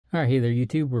Alright, hey there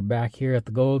YouTube, we're back here at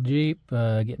the Gold Jeep,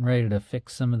 getting ready to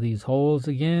fix some of these holes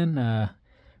again.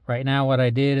 Right now what I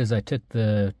did is I took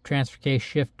the transfer case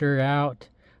shifter out.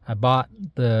 I bought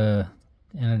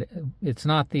it's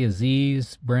not the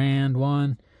Aziz brand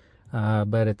one,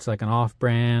 but it's like an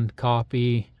off-brand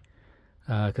copy,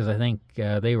 because I think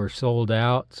they were sold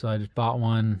out, so I just bought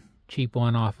one, cheap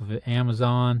one off of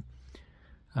Amazon.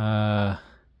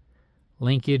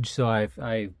 Linkage, so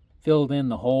I filled in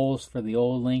the holes for the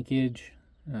old linkage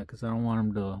because I don't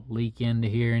want them to leak into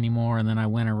here anymore, and then I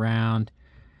went around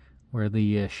where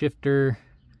the shifter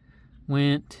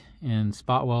went and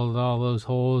spot welded all those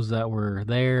holes that were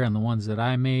there and the ones that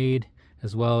I made,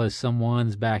 as well as some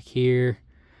ones back here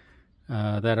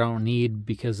that I don't need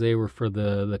because they were for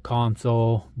the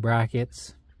console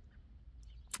brackets.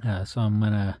 So I'm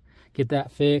gonna get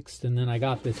that fixed, and then I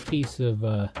got this piece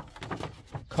of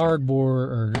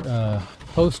cardboard or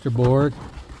poster board,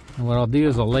 and what I'll do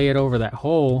is I'll lay it over that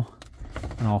hole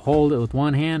and I'll hold it with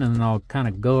one hand, and then I'll kind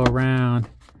of go around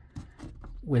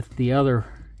with the other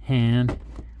hand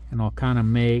and I'll kind of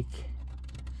make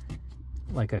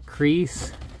like a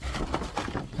crease,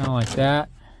 kind of like that.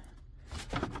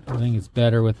 I think it's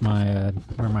better with my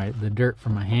where the dirt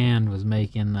from my hand was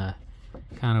making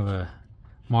kind of a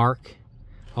mark.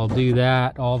 I'll do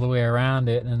that all the way around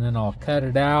it, and then I'll cut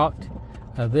it out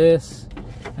of this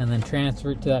and then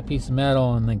transfer it to that piece of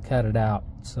metal and then cut it out.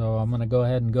 So I'm gonna go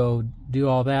ahead and go do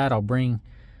all that. I'll bring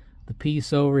the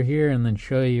piece over here and then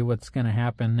show you what's gonna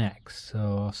happen next. So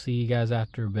I'll see you guys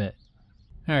after a bit.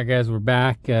 All right guys, we're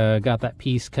back. Got that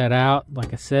piece cut out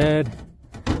like I said.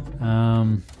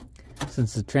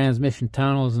 Since the transmission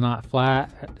tunnel is not flat,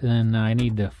 then I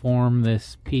need to form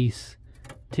this piece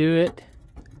to it.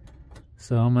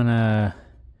 So I'm gonna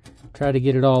try to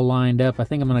get it all lined up. I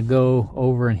think I'm gonna go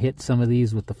over and hit some of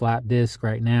these with the flat disc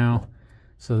right now.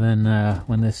 So then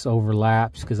when this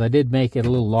overlaps, because I did make it a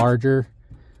little larger,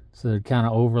 so it kind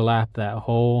of overlap that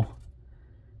hole.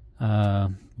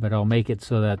 But I'll make it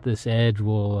so that this edge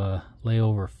will lay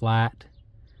over flat.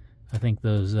 I think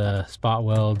those spot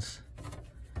welds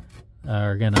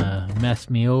are gonna mess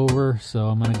me over, so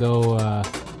I'm gonna go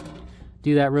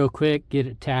do that real quick, get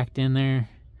it tacked in there,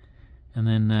 and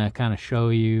then kind of show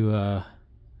you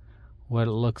what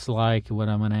it looks like, what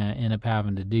I'm going to end up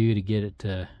having to do to get it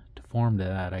to form to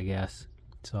that, I guess.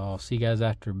 So I'll see you guys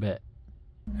after a bit.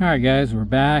 Alright guys, we're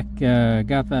back.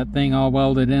 Got that thing all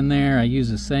welded in there. I use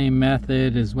the same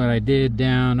method as what I did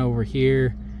down over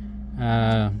here.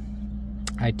 I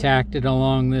tacked it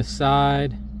along this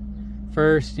side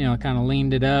first, you know, kind of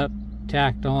leaned it up,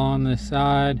 tacked along this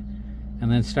side, and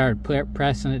then started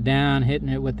pressing it down, hitting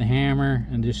it with the hammer,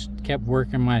 and just kept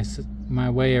working my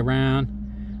way around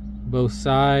both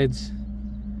sides,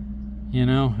 you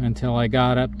know, until I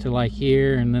got up to like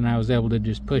here, and then I was able to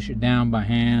just push it down by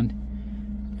hand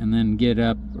and then get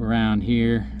up around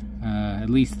here, at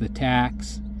least the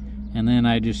tacks, and then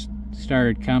I just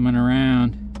started coming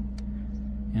around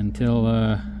until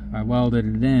I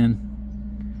welded it in.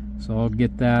 So I'll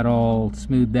get that all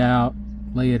smoothed out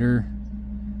later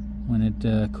when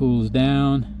it cools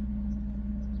down,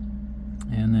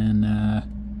 and then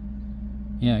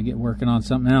yeah, get working on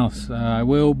something else. I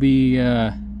will be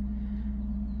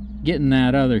getting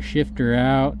that other shifter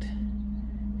out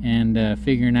and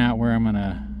figuring out where I'm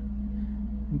gonna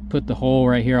put the hole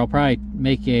right here. I'll probably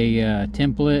make a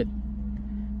template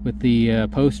with the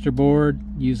poster board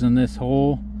using this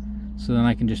hole, so then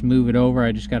I can just move it over.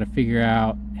 I just got to figure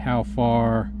out how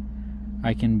far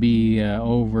I can be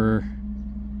over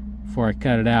before I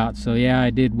cut it out. So yeah,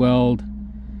 I did weld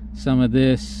some of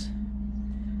this,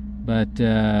 but you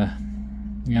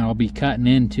know, I'll be cutting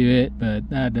into it, but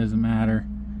that doesn't matter.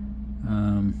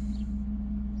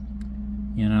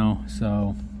 You know,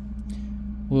 so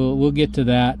we'll get to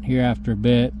that here after a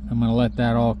bit. I'm gonna let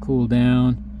that all cool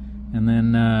down, and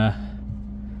then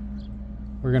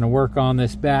we're gonna work on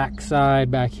this back side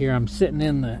back here. I'm sitting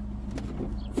in the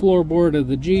floorboard of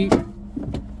the Jeep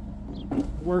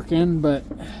working, but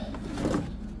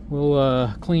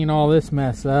we'll clean all this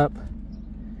mess up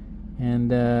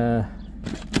and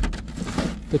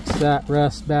fix that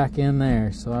rust back in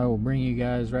there. So I will bring you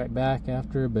guys right back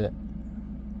after a bit.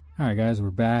 Alright guys, we're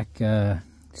back.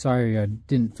 Sorry I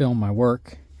didn't film my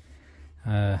work.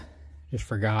 Just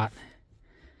forgot.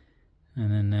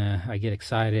 And then I get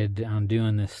excited on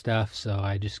doing this stuff, so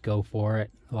I just go for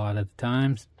it a lot of the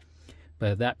times.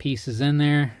 But that piece is in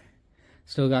there.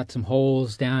 Still got some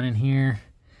holes down in here,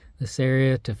 this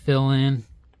area to fill in,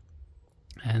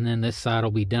 and then this side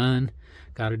will be done.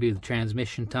 Got to do the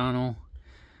transmission tunnel.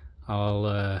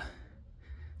 I'll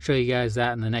show you guys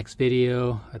that in the next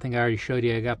video. I think I already showed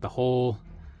you I got the hole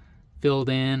filled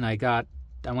in. I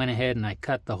went ahead and I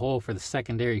cut the hole for the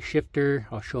secondary shifter.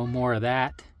 I'll show more of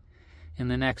that in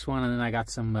the next one. And then I got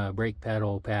some brake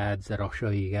pedal pads that I'll show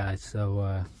you guys.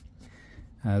 So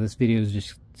this video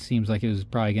just seems like it was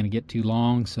probably going to get too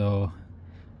long, so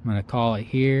I'm going to call it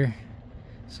here.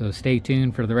 So stay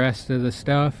tuned for the rest of the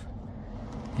stuff.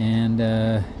 And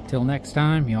till next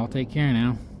time, y'all take care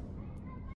now.